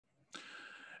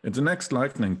In the next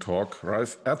lightning talk,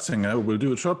 Ralf Ertzinger will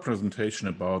do a short presentation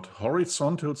about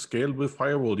horizontal scalable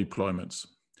firewall deployments.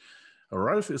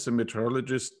 Ralf is a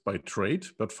meteorologist by trade,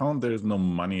 but found there is no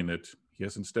money in it. He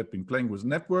has instead been playing with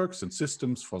networks and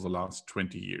systems for the last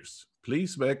 20 years.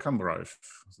 Please welcome Ralf.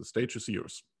 The stage is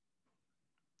yours.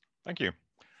 Thank you.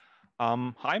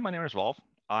 Hi, my name is Ralf.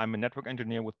 I'm a network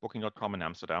engineer with Booking.com in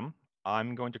Amsterdam.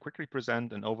 I'm going to quickly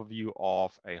present an overview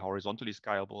of a horizontally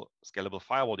scalable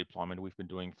firewall deployment we've been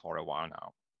doing for a while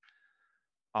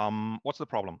now. What's the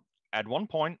problem? At one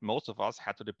point, most of us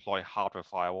had to deploy hardware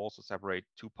firewalls to separate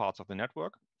two parts of the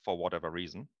network for whatever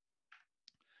reason.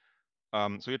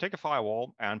 So you take a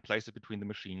firewall and place it between the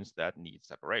machines that need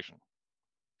separation.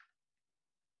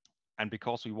 And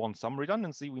because we want some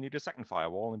redundancy, we need a second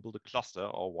firewall and build a cluster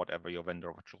or whatever your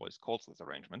vendor of choice calls this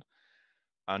arrangement.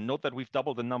 And note that we've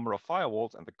doubled the number of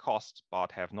firewalls and the cost,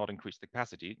 but have not increased the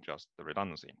capacity, just the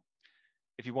redundancy.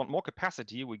 If you want more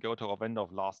capacity, we go to our vendor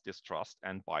of last distrust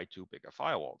and buy two bigger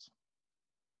firewalls.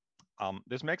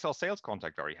 This makes our sales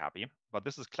contact very happy, but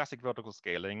this is classic vertical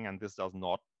scaling, and this does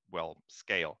not, well,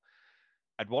 scale.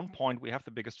 At one point, we have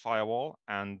the biggest firewall,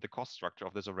 and the cost structure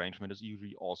of this arrangement is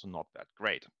usually also not that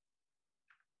great.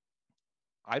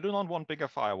 I do not want bigger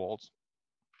firewalls.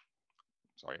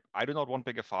 I do not want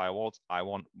bigger firewalls. I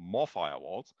want more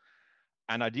firewalls.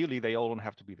 And ideally, they all don't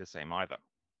have to be the same either.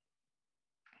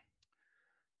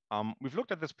 We've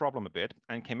looked at this problem a bit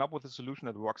and came up with a solution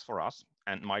that works for us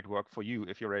and might work for you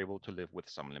if you're able to live with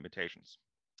some limitations.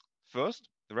 First,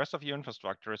 the rest of your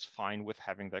infrastructure is fine with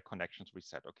having their connections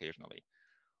reset occasionally.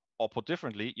 Or put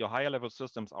differently, your higher level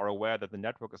systems are aware that the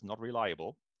network is not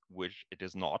reliable, which it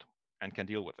is not, and can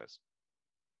deal with this.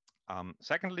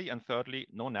 Secondly and thirdly,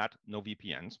 no NAT, no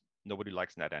VPNs. Nobody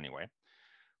likes NAT anyway.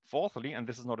 Fourthly, and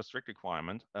this is not a strict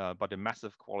requirement, but a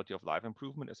massive quality of life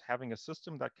improvement, is having a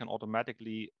system that can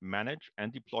automatically manage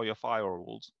and deploy your firewall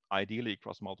rules, ideally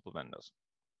across multiple vendors.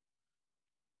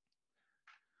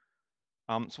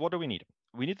 So what do we need?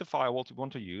 We need the firewalls we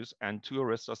want to use and two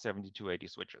Arista 7280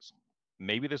 switches.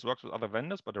 Maybe this works with other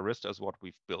vendors, but Arista is what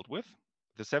we've built with.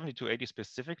 The 7280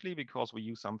 specifically because we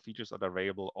use some features that are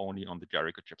available only on the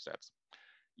Jericho chipsets.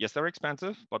 Yes, they're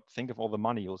expensive, but think of all the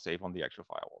money you'll save on the actual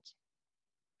firewalls.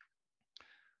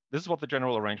 This is what the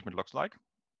general arrangement looks like.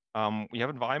 We have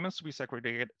environments to be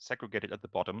segregated at the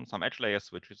bottom, some edge layer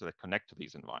switches that connect to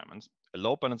these environments, a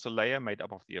load balancer layer made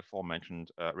up of the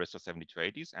aforementioned Arista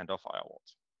 7280s and our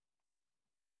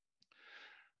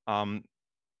firewalls.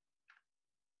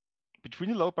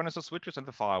 Between the load balancer switches and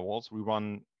the firewalls, we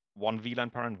run one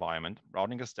VLAN per environment,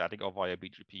 routing is static or via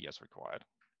BGP as required.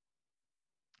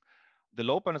 The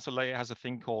load balancer layer has a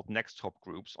thing called next hop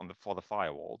groups for the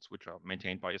firewalls, which are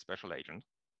maintained by a special agent.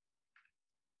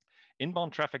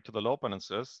 Inbound traffic to the load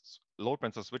balancer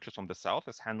switches from the south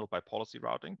is handled by policy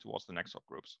routing towards the next hop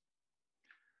groups.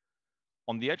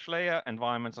 On the edge layer,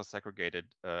 environments are segregated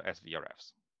as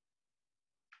VRFs.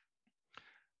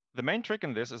 The main trick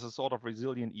in this is a sort of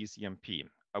resilient ECMP.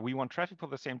 We want traffic for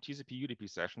the same TCP/UDP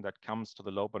session that comes to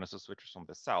the load balancer switches from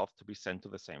the south to be sent to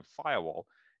the same firewall,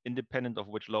 independent of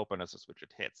which load balancer switch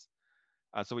it hits.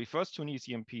 So we first tune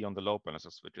ECMP on the load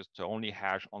balancer switches to only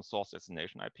hash on source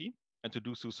destination IP and to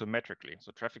do so symmetrically.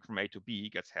 So traffic from A to B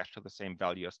gets hashed to the same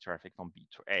value as traffic from B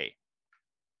to A.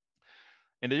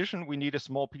 In addition, we need a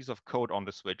small piece of code on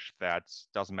the switch that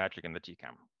does magic in the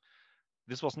TCAM.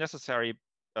 This was necessary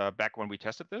back when we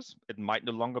tested this. It might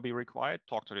no longer be required.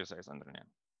 Talk to the sales engineer.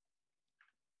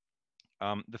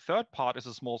 The third part is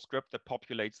a small script that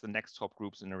populates the next hop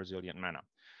groups in a resilient manner.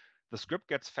 The script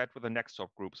gets fed with the next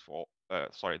hop groups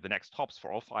the next hops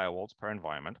for all firewalls per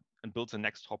environment and builds a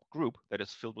next hop group that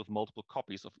is filled with multiple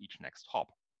copies of each next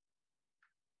hop.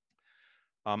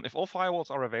 If all firewalls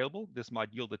are available, this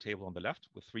might yield the table on the left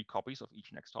with 3 copies of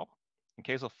each next hop. In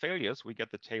case of failures, we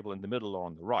get the table in the middle or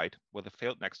on the right, where the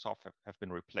failed next hop have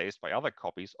been replaced by other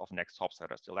copies of next hops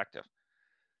that are still active.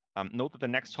 Note that the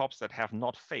next hops that have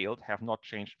not failed have not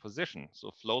changed position,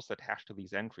 so flows that hash to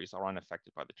these entries are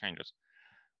unaffected by the changes.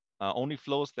 Only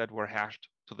flows that were hashed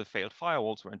to the failed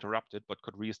firewalls were interrupted, but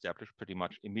could reestablish pretty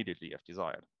much immediately if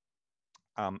desired.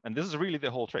 And this is really the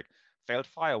whole trick. Failed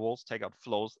firewalls take out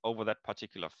flows over that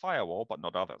particular firewall, but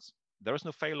not others. There is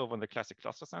no failover in the classic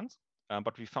cluster sense,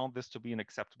 but we found this to be an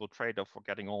acceptable trade-off for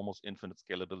getting almost infinite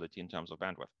scalability in terms of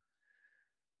bandwidth.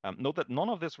 Note that none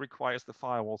of this requires the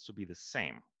firewalls to be the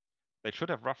same. They should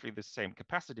have roughly the same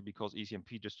capacity because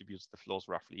ECMP distributes the flows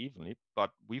roughly evenly,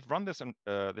 but we've run this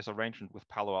arrangement with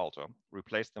Palo Alto,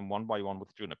 replaced them one by one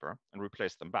with Juniper, and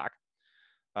replaced them back,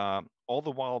 all the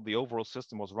while the overall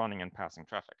system was running and passing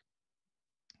traffic.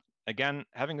 Again,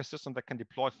 having a system that can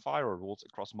deploy firewall rules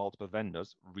across multiple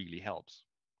vendors really helps.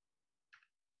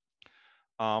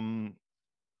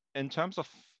 In terms of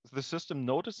the system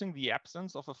noticing the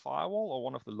absence of a firewall or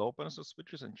one of the load balancer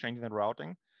switches and changing the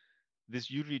routing, this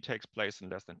usually takes place in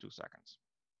less than 2 seconds.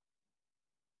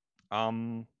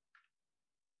 I'm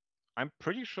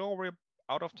pretty sure we're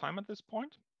out of time at this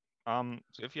point. So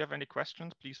if you have any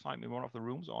questions, please find me in one of the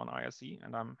rooms or on IRC,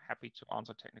 and I'm happy to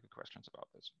answer technical questions about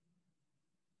this.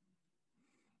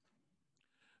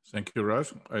 Thank you,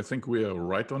 Ralf. I think we are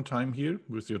right on time here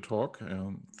with your talk.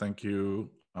 Thank you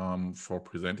for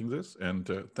presenting this, and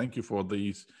thank you for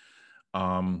these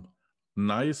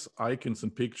nice icons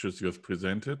and pictures you have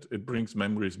presented. It brings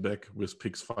memories back with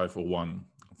PIX 501.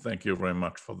 Thank you very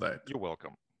much for that. You're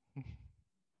welcome.